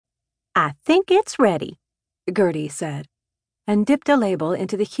I think it's ready, Gertie said, and dipped a label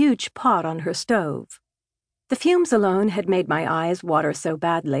into the huge pot on her stove. The fumes alone had made my eyes water so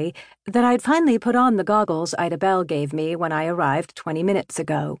badly that I'd finally put on the goggles Ida Bell gave me when I arrived 20 minutes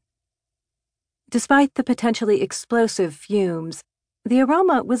ago. Despite the potentially explosive fumes, the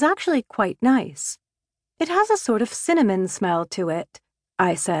aroma was actually quite nice. It has a sort of cinnamon smell to it,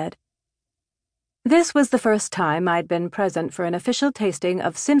 I said. This was the first time I'd been present for an official tasting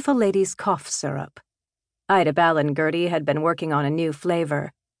of Sinful Lady's cough syrup. Ida Bell and Gertie had been working on a new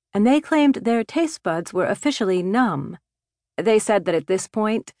flavor, and they claimed their taste buds were officially numb. They said that at this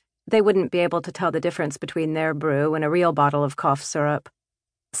point, they wouldn't be able to tell the difference between their brew and a real bottle of cough syrup.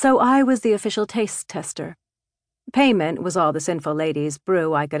 So I was the official taste tester. Payment was all the Sinful Lady's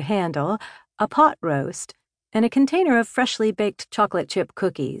brew I could handle, a pot roast, and a container of freshly baked chocolate chip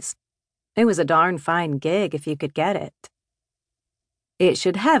cookies. It was a darn fine gig if you could get it. It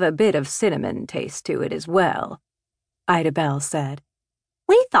should have a bit of cinnamon taste to it as well, Ida Bell said.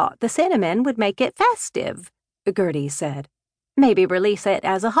 We thought the cinnamon would make it festive, Gertie said. Maybe release it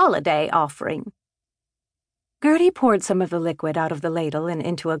as a holiday offering. Gertie poured some of the liquid out of the ladle and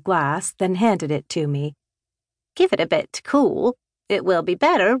into a glass, then handed it to me. Give it a bit to cool. It will be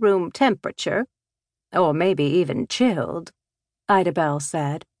better room temperature. Or maybe even chilled, Ida Bell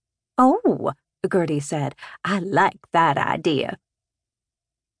said. Oh, Gertie said, I like that idea.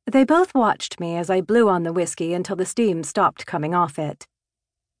 They both watched me as I blew on the whiskey until the steam stopped coming off it.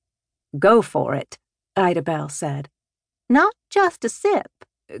 Go for it, Ida Bell said. Not just a sip,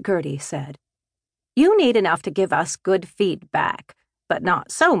 Gertie said. You need enough to give us good feedback, but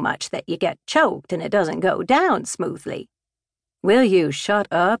not so much that you get choked and it doesn't go down smoothly. Will you shut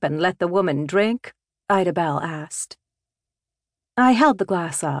up and let the woman drink? Ida Bell asked. I held the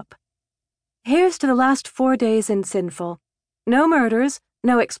glass up. Here's to the last 4 days in Sinful. No murders,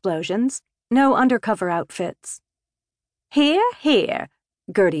 no explosions, no undercover outfits. Hear, hear,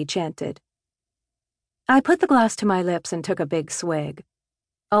 Gertie chanted. I put the glass to my lips and took a big swig.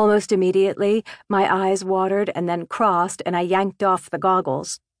 Almost immediately, my eyes watered and then crossed, and I yanked off the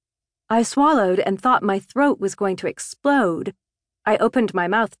goggles. I swallowed and thought my throat was going to explode. I opened my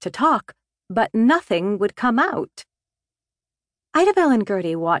mouth to talk, but nothing would come out. Ida Bell and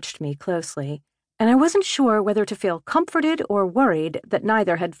Gertie watched me closely, and I wasn't sure whether to feel comforted or worried that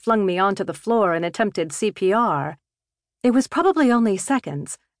neither had flung me onto the floor and attempted CPR. It was probably only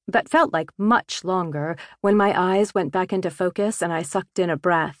seconds, but felt like much longer when my eyes went back into focus and I sucked in a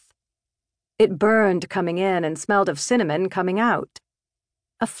breath. It burned coming in and smelled of cinnamon coming out.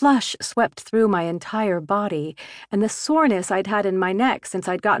 A flush swept through my entire body, and the soreness I'd had in my neck since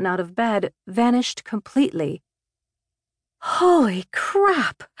I'd gotten out of bed vanished completely. Holy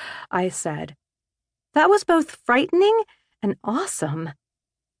crap, I said. That was both frightening and awesome.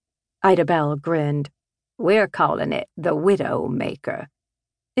 Ida Bell grinned. We're calling it the Widow Maker.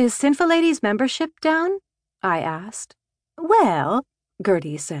 Is Sinful Lady's membership down? I asked. Well,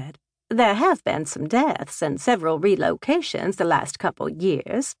 Gertie said, there have been some deaths and several relocations the last couple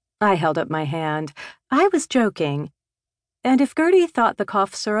years. I held up my hand. I was joking. And if Gertie thought the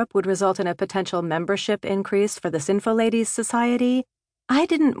cough syrup would result in a potential membership increase for the Sinful Ladies Society, I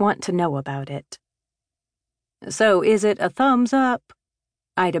didn't want to know about it. So is it a thumbs up?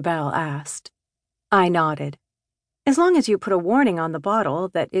 Ida Bell asked. I nodded. As long as you put a warning on the bottle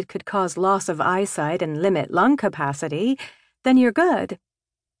that it could cause loss of eyesight and limit lung capacity, then you're good.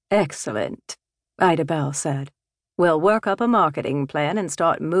 Excellent, Ida Bell said. We'll work up a marketing plan and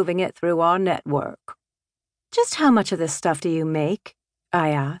start moving it through our network. Just how much of this stuff do you make? I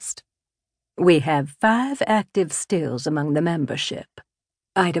asked. We have 5 active stills among the membership,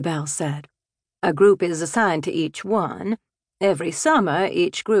 Ida Bell said. A group is assigned to each one. Every summer,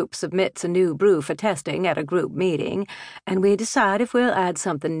 each group submits a new brew for testing at a group meeting, and we decide if we'll add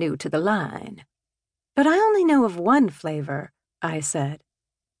something new to the line. But I only know of one flavor, I said.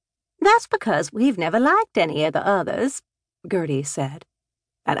 That's because we've never liked any of the others, Gertie said.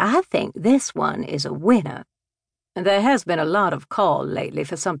 But I think this one is a winner. There has been a lot of call lately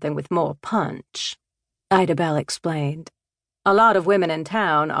for something with more punch, Ida Bell explained. A lot of women in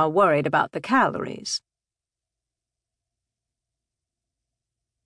town are worried about the calories.